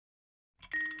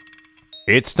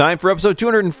It's time for episode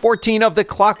 214 of the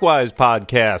Clockwise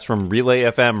podcast from Relay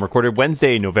FM, recorded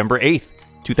Wednesday, November 8th,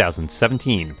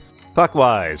 2017.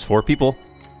 Clockwise, 4 people,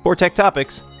 4 tech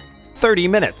topics, 30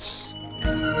 minutes.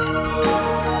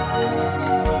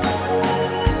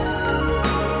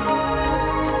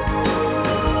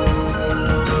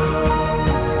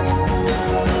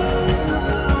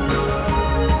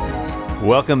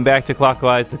 Welcome back to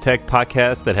Clockwise, the tech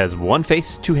podcast that has one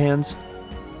face, 2 hands,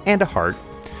 and a heart.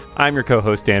 I'm your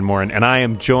co-host, Dan Morin, and I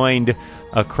am joined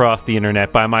across the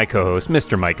internet by my co-host,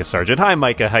 Mr. Micah Sargent. Hi,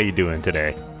 Micah. How you doing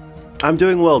today? I'm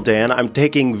doing well, Dan. I'm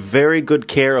taking very good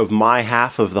care of my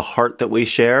half of the heart that we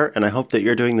share, and I hope that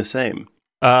you're doing the same.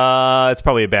 It's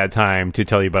probably a bad time to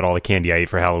tell you about all the candy I ate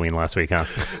for Halloween last week, huh?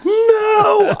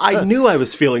 No! I knew I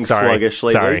was feeling sluggish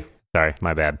lately. Sorry,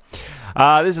 my bad.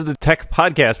 This is the Tech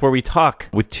Podcast where we talk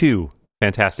with 2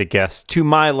 fantastic guests. To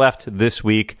my left this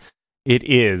week, it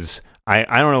is...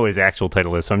 I don't know what his actual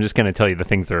title is, so I'm just going to tell you the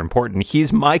things that are important.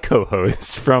 He's my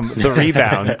co-host from The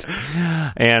Rebound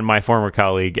and my former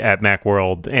colleague at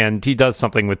Macworld, and he does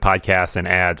something with podcasts and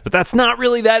ads, but that's not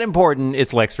really that important.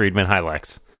 It's Lex Friedman. Hi,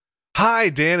 Lex. Hi,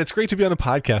 Dan. It's great to be on a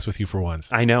podcast with you for once.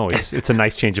 I know. It's a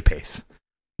nice change of pace.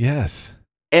 Yes.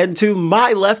 And to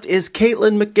my left is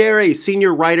Caitlin McGarry,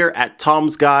 senior writer at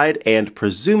Tom's Guide and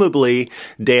presumably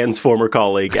Dan's former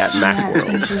colleague at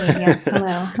Macworld. Yes,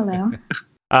 hello.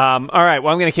 All right,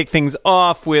 well, I'm going to kick things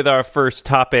off with our first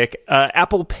topic.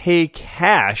 Apple Pay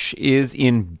Cash is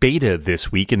in beta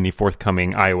this week in the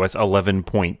forthcoming iOS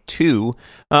 11.2.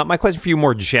 My question for you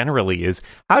more generally is,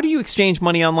 how do you exchange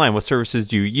money online? What services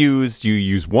do you use? Do you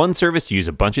use one service? Do you use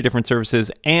a bunch of different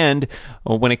services? And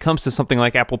when it comes to something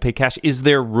like Apple Pay Cash, is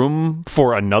there room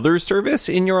for another service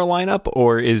in your lineup?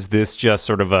 Or is this just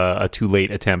sort of a too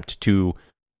late attempt to...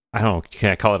 I don't know,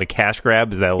 can I call it a cash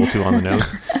grab? Is that a little too on the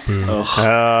nose?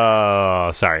 Oh,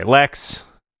 sorry. Lex,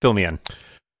 fill me in.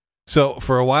 So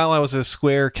for a while I was a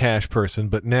Square Cash person,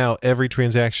 but now every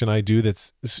transaction I do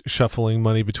that's shuffling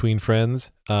money between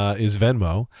friends is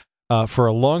Venmo. For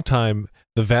a long time,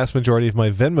 the vast majority of my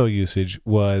Venmo usage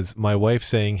was my wife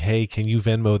saying, hey, can you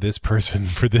Venmo this person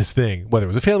for this thing? Whether it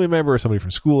was a family member or somebody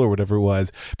from school or whatever it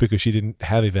was, because she didn't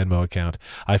have a Venmo account.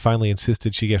 I finally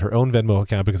insisted she get her own Venmo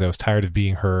account because I was tired of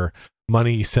being her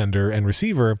money sender and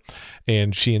receiver,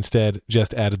 and she instead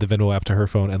just added the Venmo app to her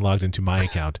phone and logged into my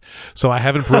account. So I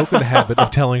haven't broken the habit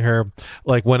of telling her,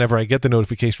 like, whenever I get the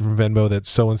notification from Venmo that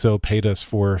so-and-so paid us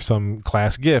for some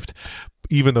class gift,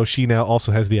 even though she now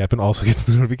also has the app and also gets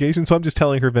the notification. So I'm just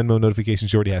telling her Venmo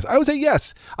notifications she already has. I would say,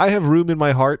 yes, I have room in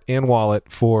my heart and wallet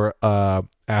for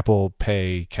Apple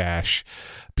Pay Cash,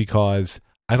 because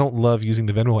I don't love using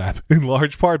the Venmo app, in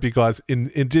large part because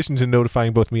in addition to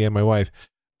notifying both me and my wife,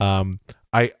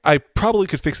 I probably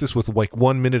could fix this with like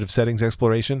 1 minute of settings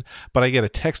exploration, but I get a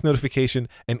text notification,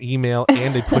 an email,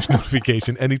 and a push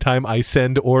notification anytime I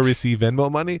send or receive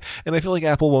Venmo money, and I feel like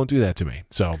Apple won't do that to me.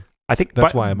 So I think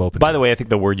that's why I'm open. By the way, I think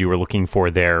the word you were looking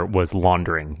for there was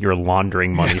laundering. You're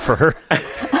laundering money for her.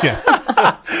 Yes,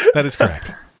 that is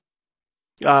correct.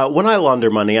 When I launder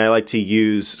money, I like to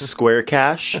use Square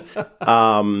Cash.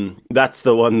 That's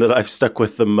the one that I've stuck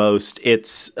with the most.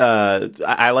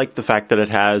 I like the fact that it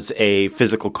has a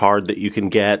physical card that you can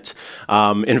get.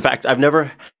 In fact, I've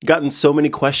never gotten so many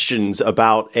questions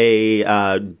about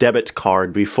a debit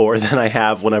card before than I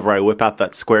have whenever I whip out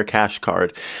that Square Cash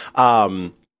card.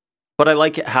 But I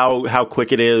like how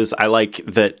quick it is. I like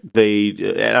that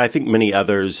and I think many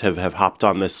others have hopped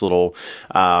on this little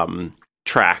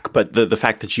track, but the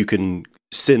fact that you can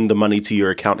send the money to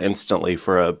your account instantly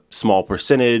for a small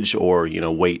percentage, or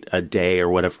wait a day or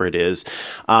whatever it is.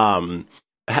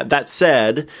 That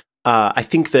said, I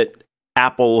think that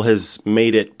Apple has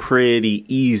made it pretty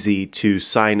easy to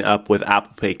sign up with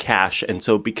Apple Pay Cash, and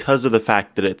so because of the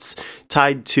fact that it's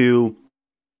tied to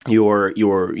your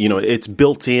it's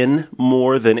built in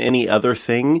more than any other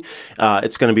thing,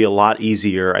 it's going to be a lot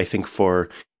easier, I think, for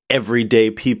everyday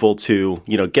people to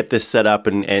get this set up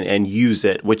and use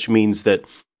it, which means that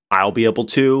I'll be able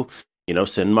to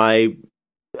send my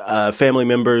family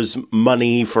members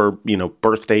money for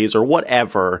birthdays or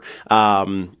whatever,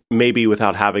 maybe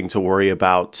without having to worry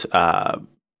about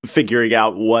figuring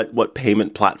out what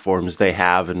payment platforms they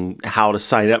have and how to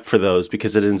sign up for those,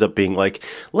 because it ends up being like,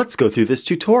 let's go through this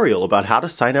tutorial about how to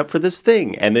sign up for this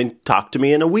thing and then talk to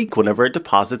me in a week whenever it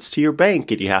deposits to your bank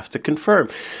and you have to confirm.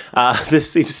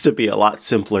 This seems to be a lot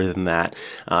simpler than that.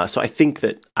 So I think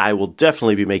that I will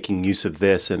definitely be making use of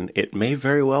this, and it may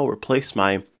very well replace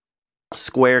my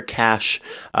Square Cash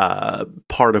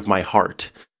part of my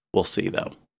heart. We'll see,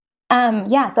 though.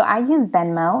 So I use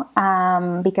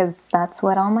Venmo because that's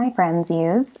what all my friends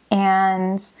use.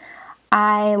 And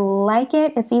I like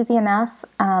it. It's easy enough.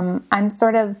 I'm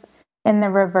sort of in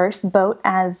the reverse boat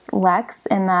as Lex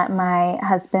in that my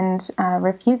husband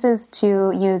refuses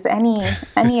to use any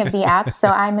of the apps, so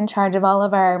I'm in charge of all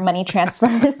of our money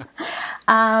transfers.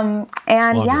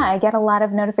 I get a lot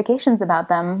of notifications about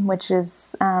them, which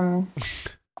is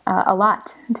a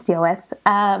lot to deal with.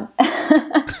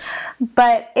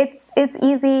 But it's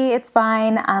easy. It's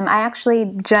fine. I actually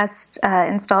just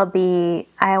installed the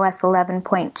iOS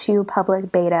 11.2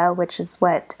 public beta, which is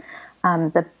what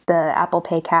the Apple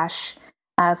Pay Cash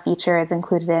feature is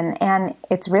included in, and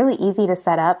it's really easy to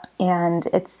set up. And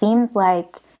it seems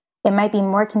like it might be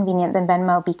more convenient than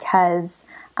Venmo because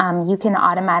you can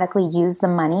automatically use the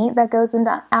money that goes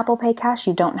into Apple Pay Cash.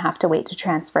 You don't have to wait to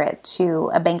transfer it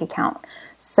to a bank account.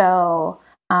 So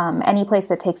any place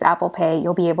that takes Apple Pay,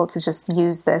 you'll be able to just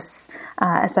use this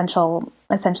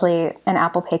essentially an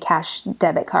Apple Pay Cash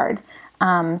debit card.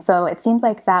 So it seems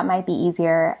like that might be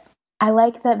easier. I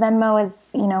like that Venmo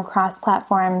is,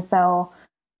 cross-platform. So,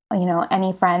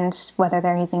 any friend, whether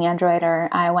they're using Android or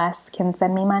iOS, can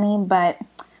send me money. But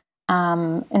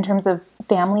in terms of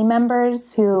family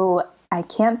members who I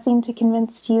can't seem to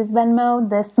convince to use Venmo,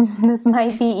 this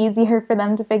might be easier for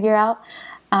them to figure out.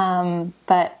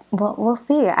 But we'll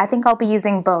see. I think I'll be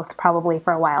using both probably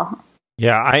for a while.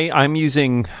 Yeah, I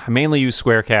mainly use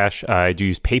Square Cash. I do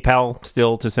use PayPal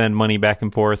still to send money back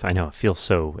and forth. I know it feels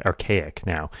so archaic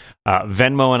now.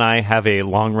 Venmo and I have a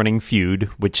long-running feud,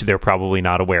 which they're probably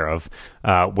not aware of,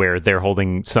 where they're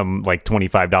holding some like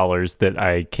 $25 that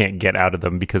I can't get out of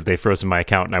them because they frozen my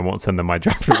account and I won't send them my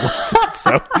driver's license.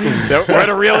 So we're at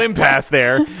a real impasse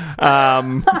there.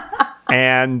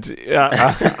 And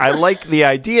I like the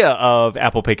idea of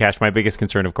Apple Pay Cash. My biggest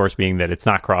concern, of course, being that it's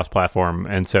not cross-platform.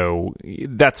 And so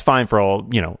that's fine for all,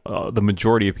 the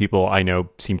majority of people I know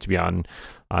seem to be on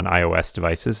iOS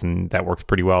devices, and that works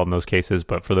pretty well in those cases.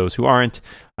 But for those who aren't,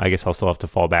 I guess I'll still have to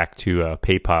fall back to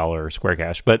PayPal or Square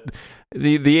Cash. But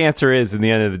the answer is, in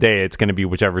the end of the day, it's going to be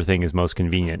whichever thing is most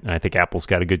convenient. And I think Apple's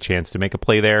got a good chance to make a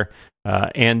play there.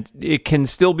 And it can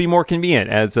still be more convenient,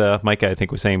 as Micah, I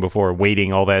think, was saying before,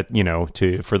 waiting all that,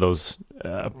 for those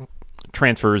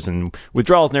transfers and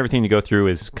withdrawals and everything to go through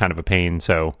is kind of a pain.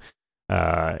 So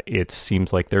it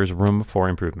seems like there's room for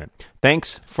improvement.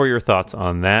 Thanks for your thoughts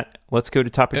on that. Let's go to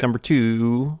topic number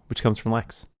 2, which comes from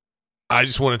Lex. I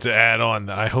just wanted to add on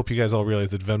that I hope you guys all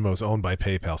realize that Venmo is owned by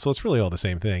PayPal, so it's really all the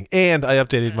same thing. And I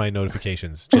updated my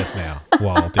notifications just now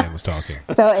while Dan was talking.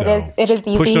 So it is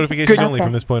easy. Push notifications only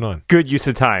from this point on. Good use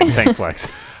of time. Thanks, Lex.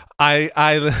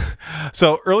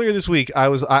 So earlier this week I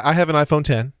have an iPhone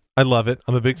 10. I love it.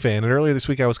 I'm a big fan. And earlier this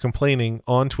week I was complaining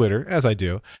on Twitter, as I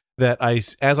do, that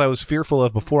as I was fearful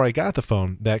of before I got the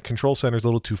phone, that control center is a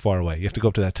little too far away. You have to go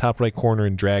up to that top right corner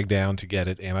and drag down to get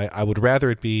it. And I would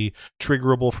rather it be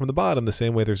triggerable from the bottom, the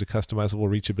same way there's a customizable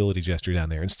reachability gesture down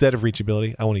there. Instead of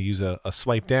reachability, I want to use a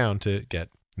swipe down to get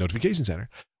notification center.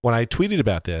 When I tweeted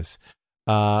about this,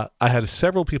 I had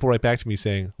several people write back to me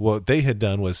saying what they had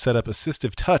done was set up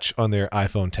assistive touch on their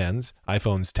iPhones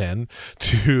 10,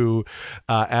 to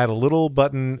add a little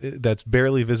button that's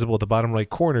barely visible at the bottom right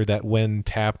corner that when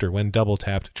tapped or when double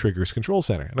tapped triggers Control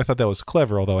Center. And I thought that was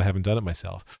clever, although I haven't done it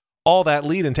myself. All that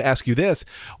lead in to ask you this: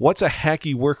 what's a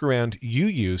hacky workaround you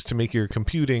use to make your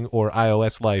computing or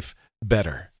iOS life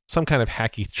better? Some kind of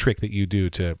hacky trick that you do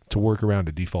to work around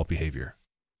a default behavior.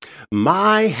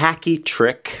 My hacky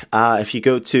trick, if you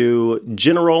go to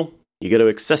General, you go to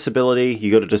Accessibility, you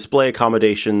go to Display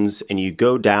Accommodations, and you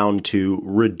go down to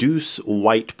Reduce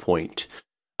White Point.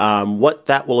 What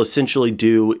that will essentially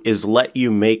do is let you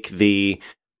make the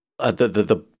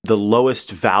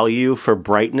lowest value for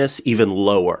brightness even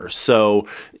lower. So,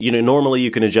 normally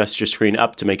you can adjust your screen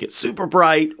up to make it super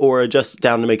bright or adjust it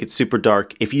down to make it super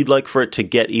dark. If you'd like for it to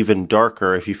get even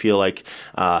darker, if you feel like,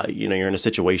 you're in a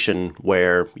situation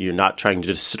where you're not trying to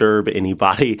disturb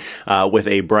anybody with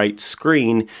a bright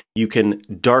screen, you can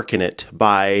darken it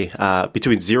by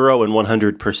between 0 and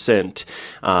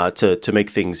 100% to make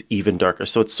things even darker.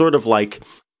 So it's sort of like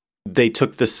they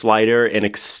took the slider and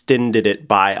extended it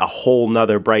by a whole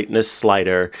nother brightness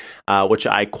slider, which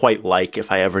I quite like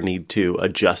if I ever need to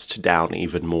adjust down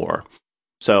even more.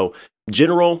 So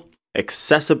General,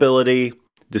 Accessibility,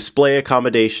 Display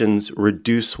Accommodations,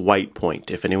 Reduce White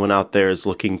Point. If anyone out there is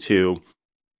looking to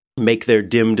make their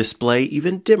dim display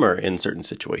even dimmer in certain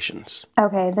situations.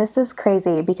 Okay, this is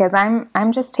crazy because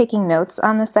I'm just taking notes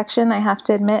on this section, I have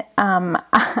to admit.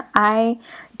 I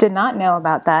did not know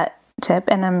about that tip,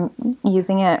 and I'm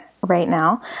using it right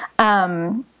now.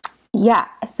 So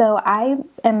I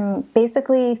am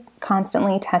basically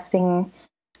constantly testing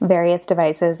various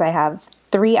devices. I have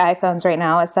 3 iPhones right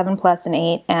now, a 7 Plus, an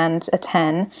 8, and a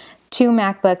 10. 2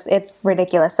 MacBooks. It's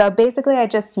ridiculous. So basically, I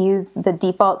just use the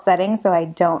default settings so I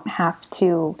don't have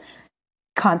to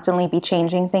constantly be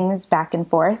changing things back and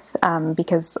forth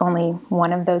because only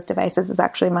one of those devices is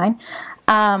actually mine.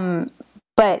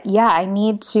 But yeah, I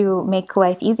need to make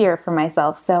life easier for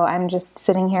myself. So I'm just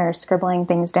sitting here scribbling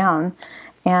things down.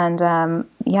 And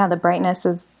yeah, the brightness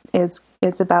is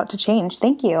about to change.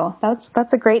 Thank you.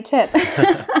 That's a great tip.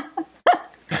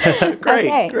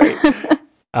 Great.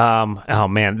 Oh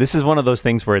man, this is one of those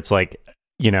things where it's like,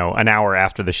 an hour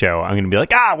after the show, I'm going to be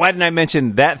like, why didn't I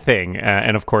mention that thing?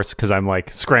 And of course, because I'm like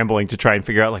scrambling to try and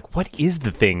figure out like, what is the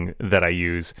thing that I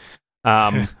use?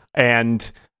 I've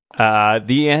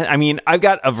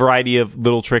got a variety of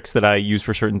little tricks that I use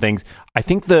for certain things. I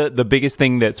think the biggest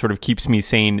thing that sort of keeps me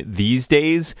sane these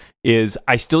days is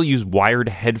I still use wired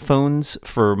headphones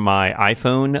for my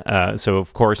iPhone. So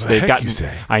of course they've got,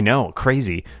 I know,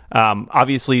 crazy.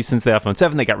 Obviously since the iPhone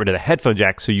 7, they got rid of the headphone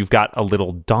jack. So you've got a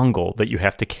little dongle that you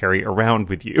have to carry around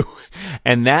with you.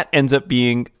 And that ends up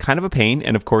being kind of a pain.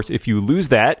 And of course, if you lose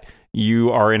that,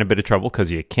 you are in a bit of trouble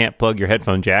because you can't plug your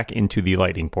headphone jack into the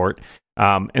lightning port.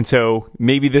 And so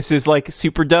maybe this is like a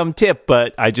super dumb tip,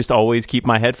 but I just always keep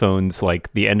my headphones,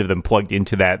 like the end of them plugged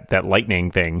into that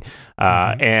lightning thing.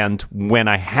 And when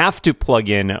I have to plug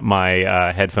in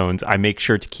my headphones, I make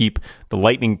sure to keep the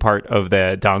lightning part of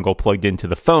the dongle plugged into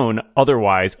the phone.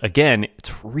 Otherwise, again,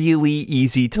 it's really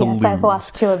easy to lose. I've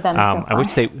lost 2 of them so far. I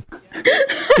wish they...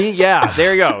 See, yeah,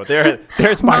 there you go.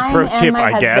 There's my pro tip,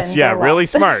 I guess. Yeah, really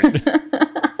smart.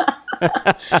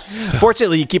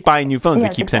 Fortunately, you keep buying new phones.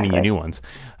 Yes, we keep sending you new ones.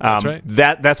 That's right.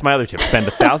 That's my other tip. Spend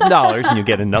 $1,000 and you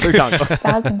get another dongle.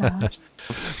 $1,000.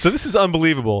 So this is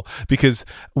unbelievable because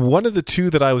one of the 2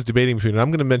 that I was debating between, and I'm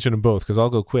going to mention them both because I'll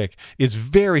go quick, is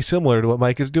very similar to what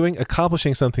Mike is doing,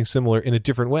 accomplishing something similar in a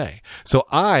different way. So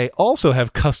I also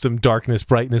have custom darkness,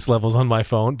 brightness levels on my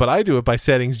phone, but I do it by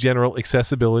settings, general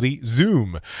accessibility,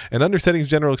 zoom. And under settings,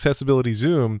 general accessibility,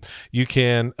 zoom, you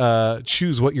can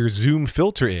choose what your zoom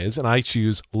filter is, and I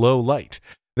choose low light.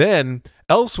 Then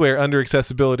elsewhere under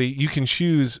accessibility, you can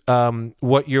choose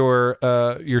what your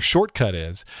shortcut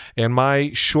is. And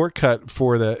my shortcut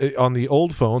for on the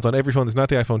old phones, on every phone that's not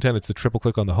the iPhone 10, it's the triple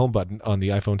click on the home button. On the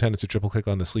iPhone 10, it's a triple click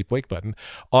on the sleep wake button.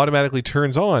 Automatically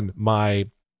turns on my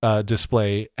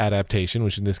display adaptation,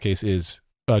 which in this case is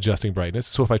adjusting brightness.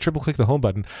 So if I triple click the home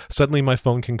button, suddenly my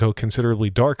phone can go considerably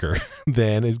darker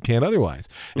than it can otherwise.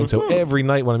 And so every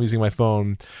night when I'm using my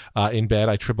phone in bed,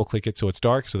 I triple click it so it's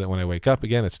dark, so that when I wake up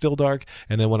again, it's still dark.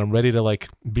 And then when I'm ready to like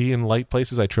be in light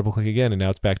places, I triple click again, and now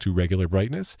it's back to regular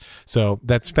brightness. So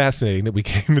that's fascinating that we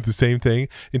came at the same thing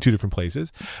in 2 different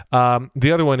places.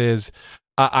 The other one is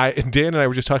Dan and I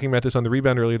were just talking about this on the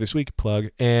Rebound earlier this week, plug,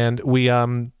 and we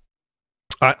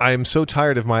I am so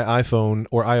tired of my iPhone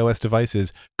or iOS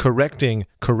devices correcting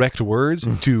correct words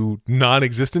to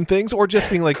non-existent things, or just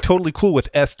being like totally cool with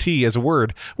ST as a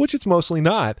word, which it's mostly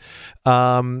not.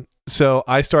 So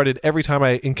I started, every time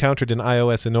I encountered an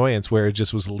iOS annoyance where it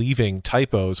just was leaving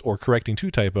typos or correcting 2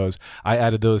 typos, I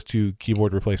added those to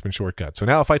keyboard replacement shortcuts. So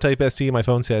now if I type ST, my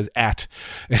phone says @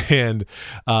 and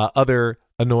other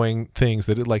annoying things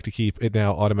that it like to keep, it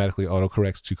now automatically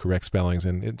autocorrects to correct spellings,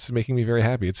 and it's making me very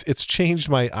happy. It's changed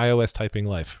my iOS typing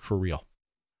life for real.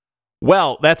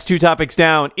 Well, that's 2 topics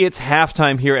down. It's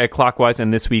halftime here at Clockwise,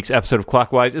 and this week's episode of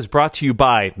Clockwise is brought to you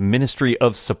by Ministry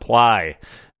of Supply.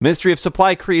 Ministry of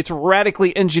Supply creates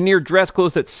radically engineered dress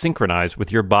clothes that synchronize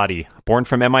with your body. Born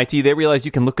from MIT, they realize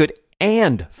you can look good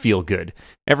and feel good.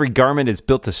 Every garment is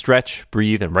built to stretch,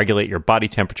 breathe, and regulate your body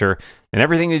temperature, and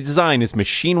everything they design is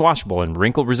machine washable and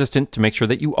wrinkle resistant to make sure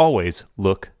that you always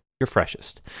look your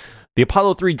freshest. The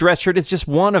Apollo 3 dress shirt is just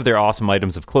one of their awesome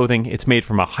items of clothing. It's made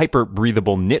from a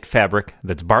hyper-breathable knit fabric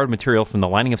that's borrowed material from the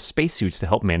lining of spacesuits to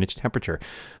help manage temperature.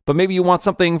 But maybe you want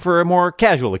something for a more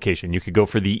casual occasion. You could go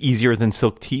for the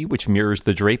easier-than-silk tee, which mirrors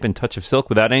the drape and touch of silk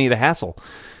without any of the hassle.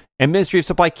 And Ministry of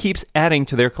Supply keeps adding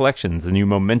to their collections. The new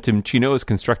Momentum Chino is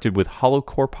constructed with hollow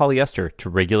core polyester to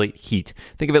regulate heat.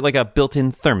 Think of it like a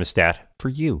built-in thermostat for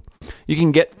you. You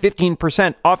can get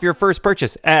 15% off your first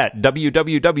purchase at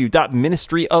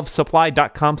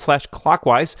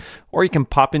www.ministryofsupply.com/clockwise, or you can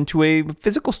pop into a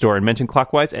physical store and mention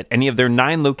Clockwise at any of their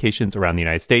 9 locations around the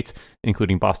United States,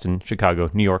 including Boston, Chicago,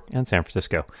 New York, and San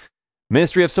Francisco.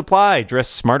 Ministry of Supply, dress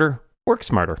smarter, work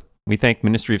smarter. We thank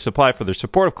Ministry of Supply for their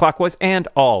support of Clockwise and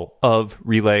all of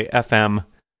Relay FM.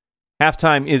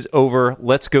 Halftime is over.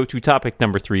 Let's go to topic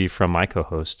number 3 from my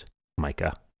co-host,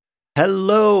 Micah.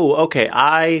 Hello. Okay,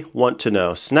 I want to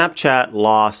know. Snapchat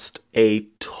lost a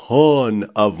ton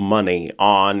of money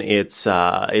on its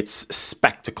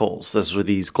spectacles. Those were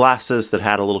these glasses that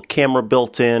had a little camera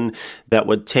built in that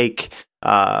would take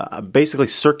basically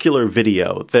circular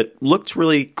video that looked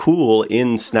really cool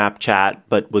in Snapchat,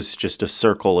 but was just a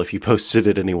circle if you posted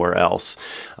it anywhere else.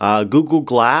 Google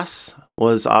Glass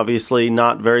was obviously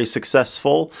not very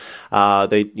successful.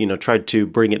 They, tried to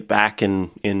bring it back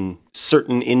in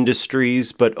certain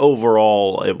industries, but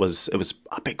overall it was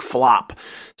a big flop.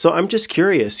 So I'm just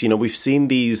curious. We've seen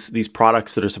these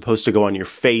products that are supposed to go on your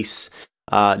face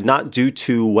not do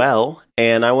too well,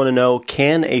 and I want to know: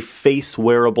 can a face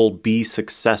wearable be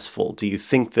successful? Do you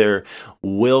think there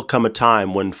will come a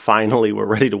time when finally we're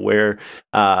ready to wear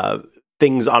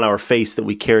things on our face that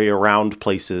we carry around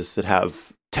places that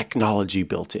have technology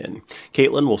built in?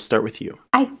 Caitlin, we'll start with you.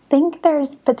 I think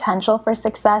there's potential for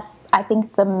success. I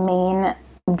think the main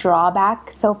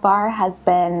drawback so far has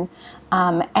been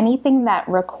anything that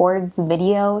records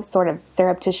video sort of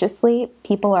surreptitiously,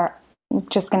 people are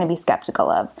just going to be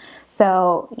skeptical of.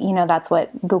 So, that's what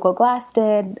Google Glass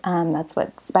did. That's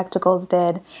what Spectacles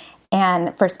did.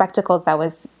 And for Spectacles, that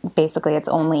was basically its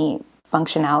only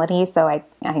functionality. So I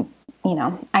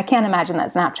can't imagine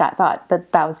that Snapchat thought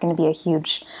that was going to be a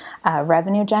huge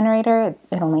revenue generator.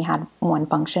 It only had one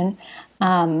function.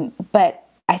 But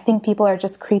I think people are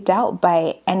just creeped out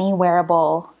by any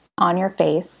wearable on your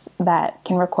face that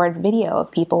can record video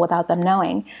of people without them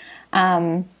knowing.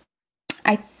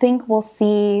 I think we'll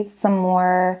see some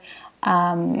more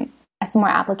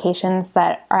applications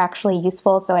that are actually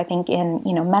useful. So I think in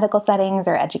medical settings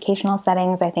or educational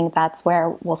settings, I think that's where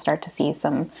we'll start to see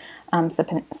some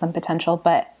potential.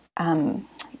 But I'm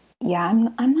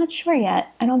not sure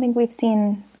yet. I don't think we've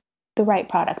seen the right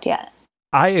product yet.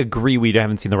 I agree we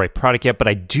haven't seen the right product yet, but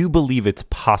I do believe it's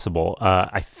possible.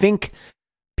 I think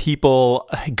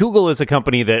Google is a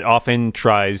company that often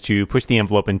tries to push the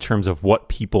envelope in terms of what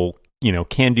people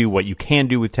can do, what you can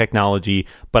do with technology,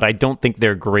 but I don't think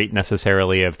they're great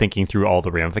necessarily of thinking through all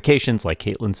the ramifications. Like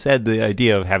Caitlin said, the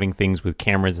idea of having things with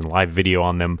cameras and live video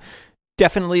on them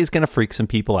definitely is going to freak some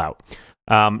people out.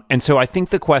 And so I think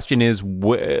the question is,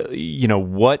 what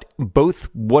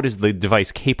is the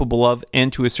device capable of,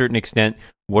 and to a certain extent,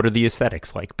 what are the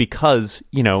aesthetics like? Because,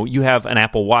 you have an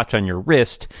Apple Watch on your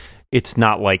wrist. It's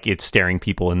not like it's staring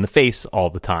people in the face all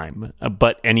the time,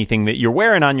 but anything that you're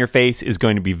wearing on your face is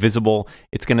going to be visible.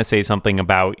 It's going to say something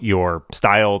about your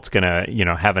style. It's going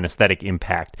to, have an aesthetic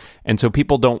impact. And so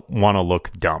people don't want to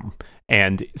look dumb.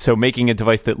 And so making a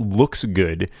device that looks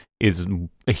good is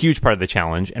a huge part of the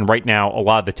challenge. And right now, a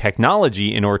lot of the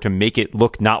technology in order to make it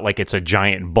look not like it's a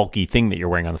giant bulky thing that you're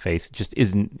wearing on the face just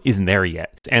isn't there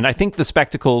yet. And I think the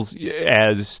Spectacles,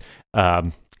 as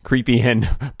creepy and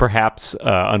perhaps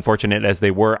unfortunate as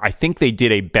they were, I think they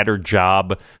did a better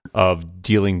job of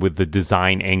dealing with the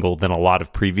design angle than a lot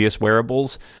of previous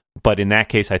wearables. But in that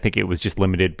case, I think it was just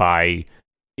limited by,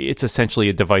 it's essentially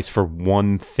a device for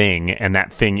one thing, and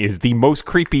that thing is the most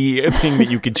creepy thing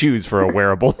that you could choose for a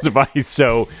wearable device.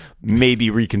 So maybe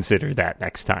reconsider that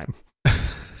next time.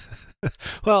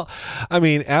 Well, I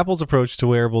mean, Apple's approach to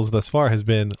wearables thus far has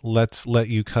been, let's let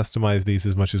you customize these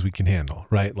as much as we can handle,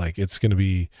 right? Like, it's going to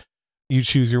be, you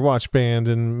choose your watch band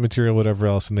and material, whatever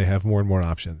else, and they have more and more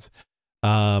options.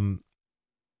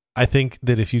 I think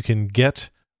that if you can get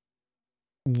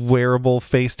wearable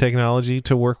face technology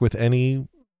to work with any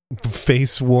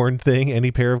face-worn thing,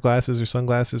 any pair of glasses or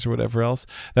sunglasses or whatever else,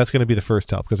 that's going to be the first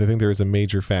help, because I think there is a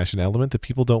major fashion element that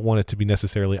people don't want it to be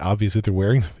necessarily obvious that they're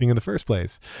wearing the thing in the first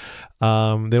place. They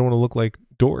don't want to look like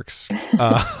dorks.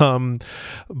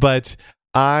 But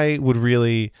I would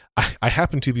really, I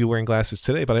happen to be wearing glasses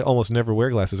today, but I almost never wear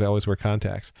glasses. I always wear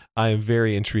contacts. I am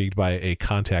very intrigued by a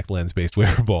contact lens-based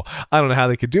wearable. I don't know how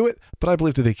they could do it, but I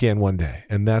believe that they can one day.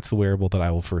 And that's the wearable that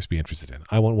I will first be interested in.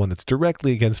 I want one that's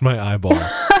directly against my eyeball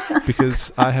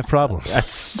because I have problems.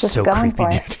 That's just so creepy,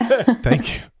 dude.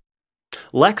 Thank you.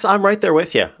 Lex, I'm right there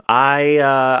with you.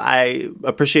 I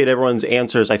appreciate everyone's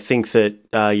answers. I think that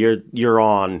you're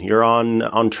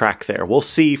on track there. We'll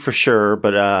see for sure,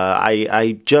 but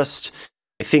I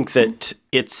think that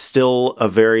it's still a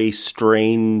very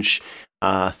strange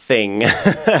thing,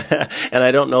 and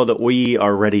I don't know that we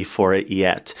are ready for it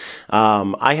yet.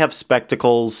 I have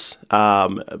spectacles,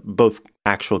 both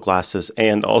actual glasses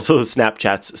and also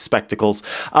Snapchat's spectacles,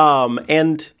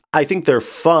 and I think they're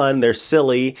fun, they're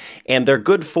silly, and they're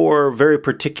good for very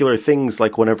particular things,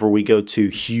 like whenever we go to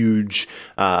huge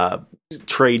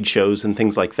trade shows and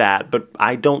things like that. But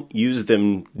I don't use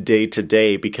them day to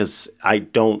day because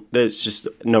there's just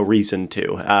no reason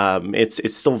to.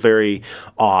 It's still very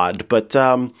odd. But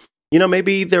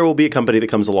maybe there will be a company that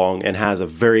comes along and has a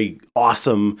very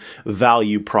awesome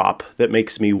value prop that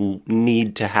makes me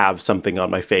need to have something on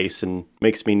my face and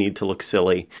makes me need to look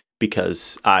silly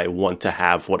because I want to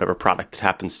have whatever product it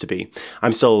happens to be.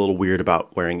 I'm still a little weird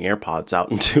about wearing AirPods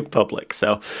out into public,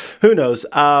 so who knows?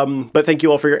 But thank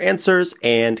you all for your answers.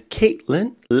 And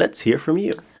Caitlin, let's hear from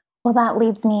you. Well, that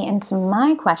leads me into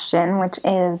my question, which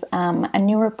is a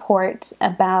new report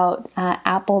about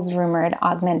Apple's rumored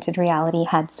augmented reality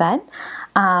headset,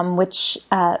 which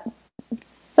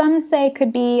some say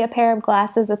could be a pair of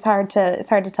glasses. It's hard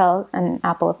to tell, and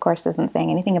Apple, of course, isn't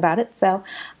saying anything about it. So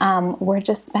we're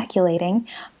just speculating.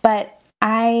 But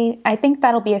I think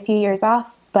that'll be a few years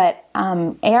off. But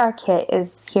ARKit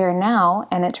is here now,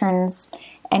 and it turns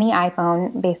any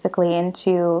iPhone basically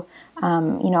into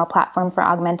a platform for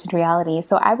augmented reality.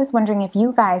 So I was wondering if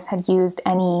you guys had used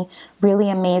any really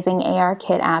amazing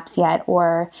ARKit apps yet,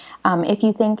 or if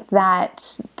you think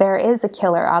that there is a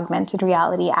killer augmented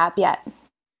reality app yet.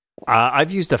 I've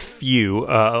used a few.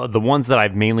 The ones that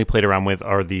I've mainly played around with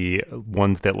are the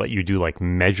ones that let you do like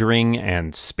measuring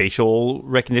and spatial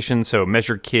recognition. So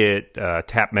MeasureKit,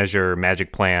 Tap Measure,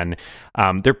 Magic Plan.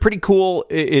 They're pretty cool.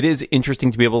 It is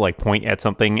interesting to be able to like point at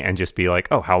something and just be like,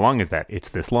 oh, how long is that? It's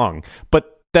this long.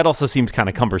 But that also seems kind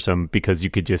of cumbersome because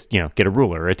you could just, get a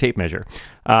ruler or a tape measure.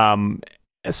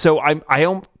 So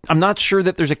I'm not sure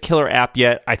that there's a killer app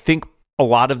yet. I think a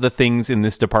lot of the things in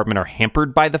this department are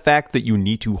hampered by the fact that you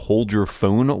need to hold your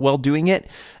phone while doing it.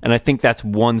 And I think that's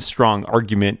one strong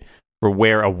argument for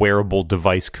where a wearable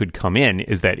device could come in,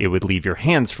 is that it would leave your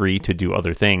hands free to do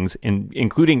other things,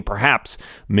 including perhaps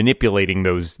manipulating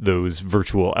those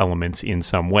virtual elements in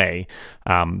some way.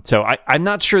 So I'm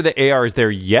not sure that AR is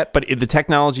there yet, but the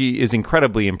technology is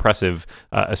incredibly impressive,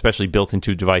 especially built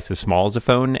into a device as small as a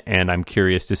phone. And I'm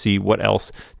curious to see what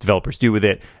else developers do with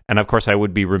it. And of course, I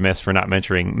would be remiss for not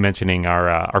mentioning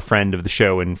our friend of the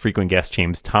show and frequent guest,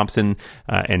 James Thompson,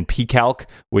 and pCalc,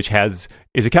 which is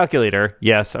a calculator.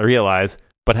 Yes, I realize,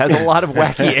 but has a lot of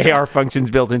wacky AR functions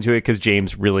built into it because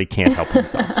James really can't help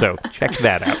himself. So check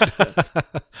that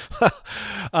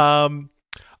out.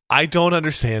 I don't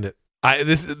understand it.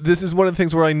 This is one of the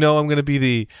things where I know I'm going to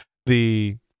be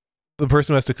the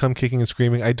person who has to come kicking and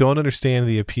screaming. I don't understand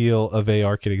the appeal of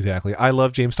ARKit exactly. I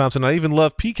love James Thompson. I even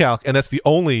love pCalc, and that's the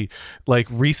only like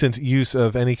recent use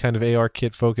of any kind of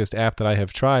ARKit focused app that I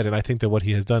have tried, and I think that what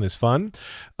he has done is fun.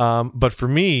 But for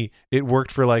me, it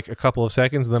worked for like a couple of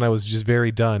seconds, and then I was just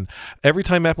very done. Every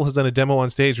time Apple has done a demo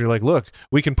on stage, they're like, look,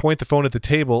 we can point the phone at the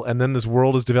table, and then this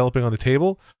world is developing on the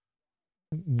table.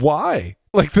 Why?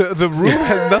 Like the room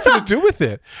has nothing to do with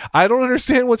it. I don't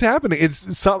understand what's happening.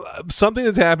 It's something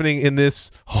that's happening in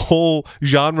this whole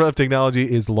genre of technology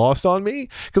is lost on me,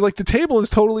 because like the table is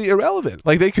totally irrelevant.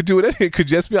 Like they could do it. It could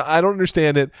just be. I don't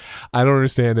understand it.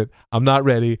 I'm not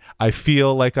ready. I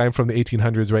feel like I'm from the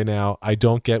 1800s right now. I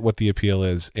don't get what the appeal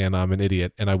is, and I'm an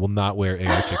idiot, and I will not wear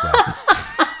ARKit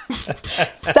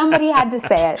glasses. Somebody had to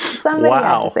say it. Somebody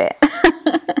had to say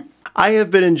it. I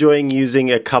have been enjoying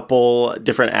using a couple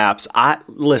different apps.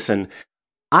 Listen,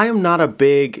 I am not a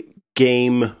big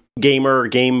gamer,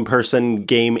 game person,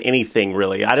 game anything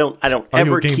really. I don't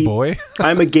ever keep. Game boy?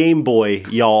 I'm a Game Boy,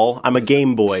 y'all. I'm a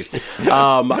Game Boy.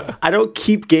 I don't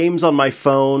keep games on my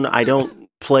phone. I don't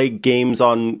play games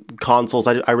on consoles.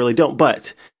 I really don't.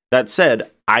 But that said,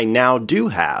 I now do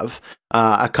have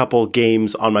a couple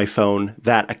games on my phone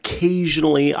that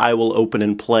occasionally I will open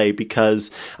and play,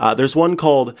 because there's one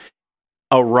called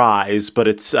Arise, but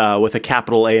it's with a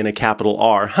capital A and a capital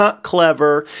R.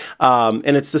 Clever.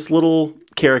 And it's this little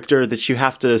character that you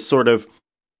have to sort of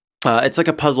it's like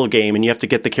a puzzle game, and you have to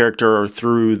get the character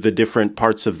through the different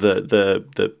parts of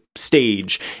the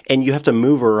stage, and you have to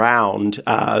move around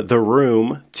the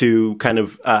room to kind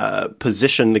of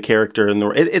position the character in the.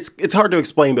 It's hard to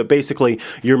explain, but basically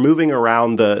you're moving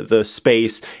around the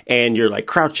space, and you're like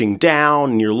crouching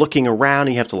down, and you're looking around,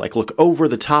 and you have to like look over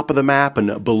the top of the map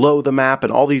and below the map,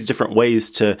 and all these different ways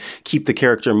to keep the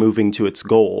character moving to its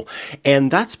goal.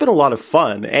 And that's been a lot of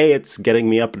fun. It's getting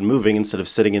me up and moving instead of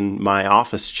sitting in my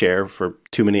office chair for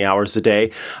too many hours a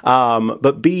day.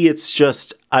 But B, it's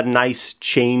just a nice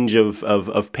change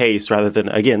of pace rather than,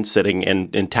 again, sitting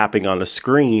and tapping on a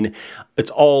screen.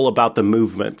 It's all about the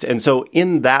movement. And so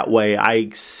in that way, I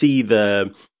see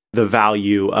the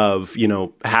value of,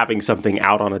 having something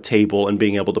out on a table and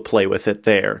being able to play with it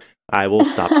there. I will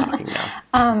stop talking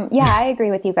now. Yeah, I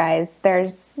agree with you guys.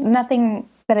 There's nothing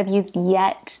that I've used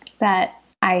yet that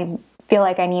I feel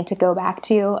like I need to go back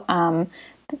to.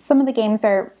 Some of the games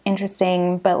are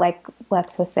interesting, but like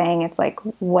Lex was saying, it's like,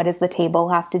 what does the table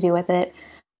have to do with it?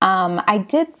 I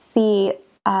did see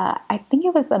I think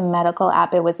it was a medical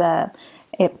app.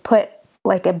 It put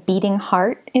like a beating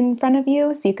heart in front of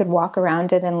you, so you could walk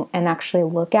around it and actually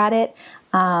look at it,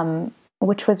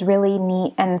 which was really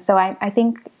neat. And so I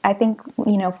think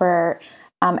for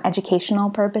educational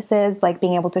purposes, like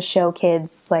being able to show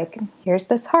kids, like, here's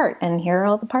this heart and here are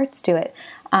all the parts to it.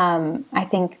 I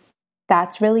think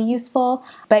that's really useful.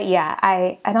 But yeah,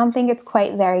 I don't think it's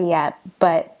quite there yet,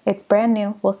 but it's brand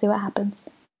new. We'll see what happens.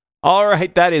 All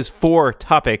right, that is 4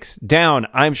 topics down.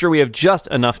 I'm sure we have just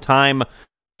enough time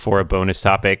for a bonus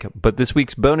topic, but this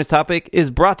week's bonus topic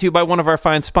is brought to you by one of our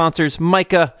fine sponsors,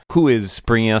 Micah, who is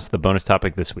bringing us the bonus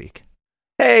topic this week.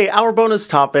 Hey, our bonus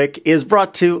topic is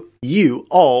brought to you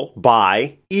all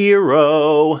by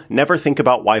Eero. Never think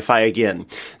about Wi-Fi again.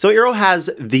 So Eero has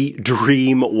the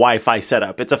dream Wi-Fi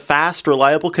setup. It's a fast,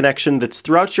 reliable connection that's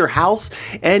throughout your house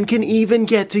and can even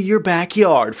get to your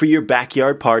backyard for your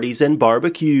backyard parties and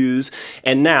barbecues.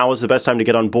 And now is the best time to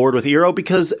get on board with Eero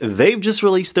because they've just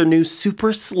released their new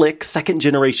super slick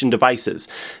second-generation devices.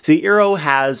 See, Eero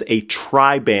has a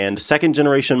tri-band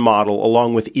second-generation model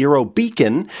along with Eero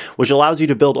Beacon, which allows you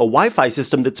to build a Wi-Fi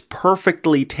system that's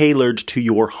perfectly tailored to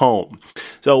your home.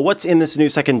 So what's in this new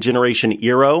second generation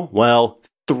Eero? Well,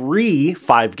 3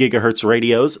 5 gigahertz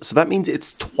radios, so that means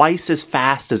it's twice as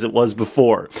fast as it was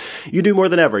before. You do more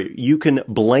than ever. You can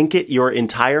blanket your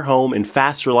entire home in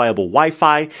fast, reliable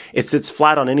Wi-Fi. It sits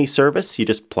flat on any surface. You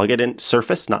just plug it in,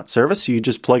 surface, not service. You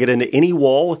just plug it into any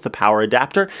wall with the power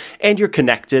adapter, and you're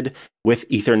connected with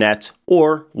Ethernet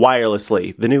or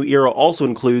wirelessly. The new Eero also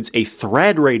includes a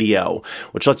Thread radio,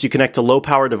 which lets you connect to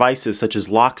low-power devices such as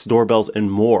locks, doorbells,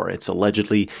 and more. It's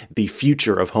allegedly the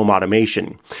future of home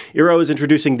automation. Eero is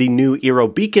introducing the new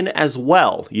Eero Beacon as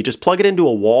well. You just plug it into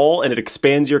a wall and it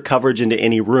expands your coverage into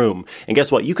any room. And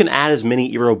guess what? You can add as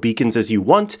many Eero Beacons as you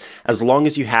want as long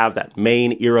as you have that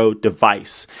main Eero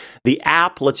device. The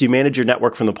app lets you manage your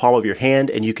network from the palm of your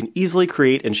hand, and you can easily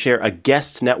create and share a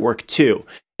guest network too.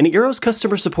 And Eero's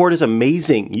customer support is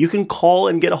amazing. You can call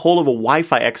and get a hold of a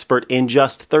Wi-Fi expert in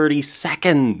just 30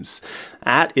 seconds.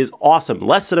 That is awesome.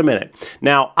 Less than a minute.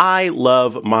 Now, I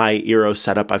love my Eero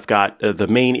setup. I've got the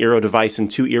main Eero device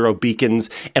and 2 Eero beacons.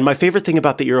 And my favorite thing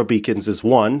about the Eero beacons is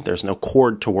 1, there's no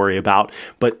cord to worry about.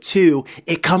 But 2,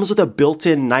 it comes with a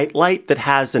built-in night light that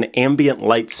has an ambient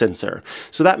light sensor.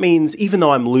 So that means even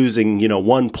though I'm losing,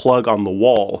 1 plug on the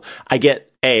wall, I get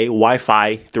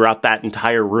Wi-Fi throughout that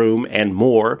entire room and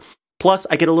more. Plus,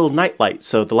 I get a little night light,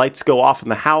 so the lights go off in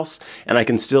the house, and I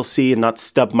can still see and not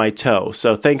stub my toe.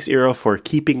 So thanks, Eero, for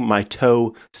keeping my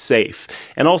toe safe.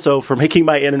 And also for making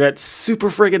my internet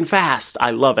super friggin' fast. I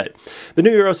love it. The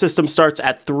new Eero system starts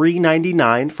at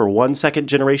 $399 for 1 second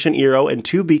generation Eero and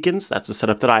 2 beacons. That's the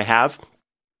setup that I have.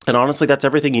 And honestly, that's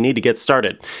everything you need to get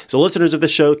started. So listeners of the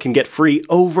show can get free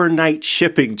overnight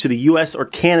shipping to the US or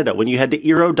Canada when you head to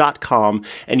Eero.com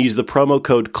and use the promo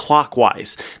code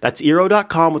CLOCKWISE. That's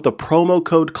Eero.com with the promo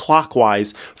code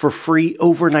CLOCKWISE for free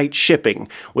overnight shipping,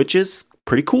 which is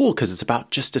pretty cool because it's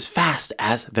about just as fast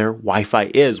as their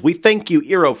Wi-Fi is. We thank you,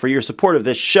 Eero, for your support of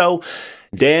this show.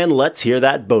 Dan, let's hear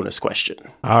that bonus question.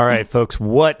 All right, folks,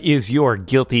 what is your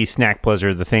guilty snack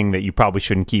pleasure, the thing that you probably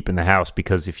shouldn't keep in the house?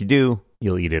 Because if you do,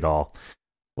 you'll eat it all.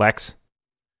 Lex?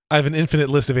 I have an infinite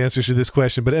list of answers to this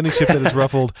question, but any chip that is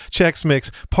ruffled, Chex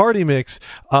Mix, Party Mix,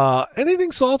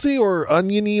 anything salty or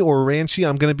oniony or ranchy,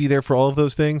 I'm going to be there for all of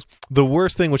those things. The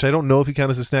worst thing, which I don't know if you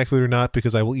count as a snack food or not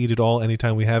because I will eat it all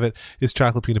anytime we have it, is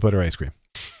chocolate peanut butter ice cream.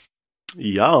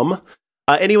 Yum.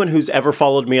 Anyone who's ever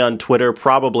followed me on Twitter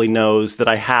probably knows that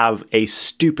I have a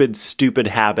stupid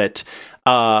habit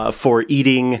for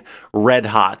eating Red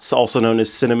Hots, also known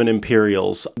as Cinnamon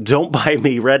Imperials. Don't buy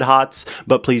me Red Hots,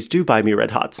 but please do buy me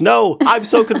Red Hots. No, I'm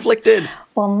so conflicted.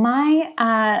 Well,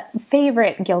 my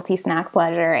favorite guilty snack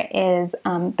pleasure is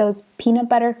those peanut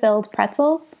butter-filled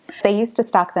pretzels. They used to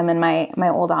stock them in my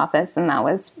old office, and that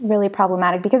was really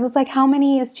problematic because it's like, how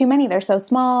many is too many? They're so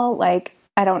small, like,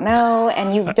 I don't know,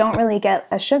 and you don't really get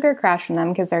a sugar crash from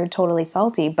them because they're totally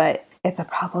salty, but it's a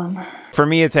problem. For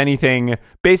me, it's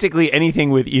basically anything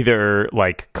with either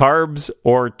like carbs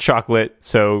or chocolate.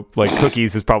 So like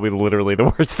cookies is probably literally the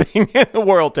worst thing in the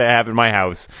world to have in my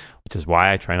house, which is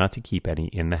why I try not to keep any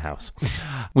in the house.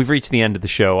 We've reached the end of the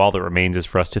show. All that remains is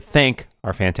for us to thank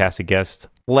our fantastic guest,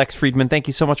 Lex Friedman. Thank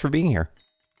you so much for being here.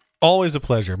 Always a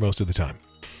pleasure most of the time.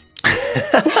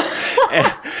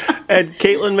 and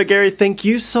Caitlin McGarry, thank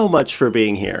you so much for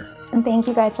being here. And thank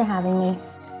you guys for having me.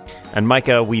 And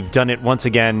Micah, we've done it once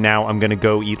again. Now I'm going to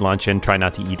go eat lunch and try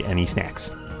not to eat any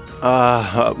snacks.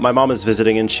 My mom is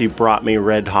visiting and she brought me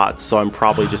Red Hot, so I'm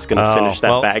probably just going to finish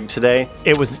that bag today.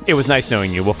 It was nice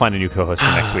knowing you. We'll find a new co-host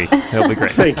for next week. It'll be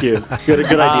great. Thank you.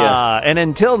 Good idea. And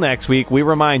until next week, we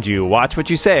remind you, watch what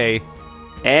you say.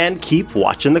 And keep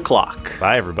watching the clock.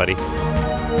 Bye, everybody.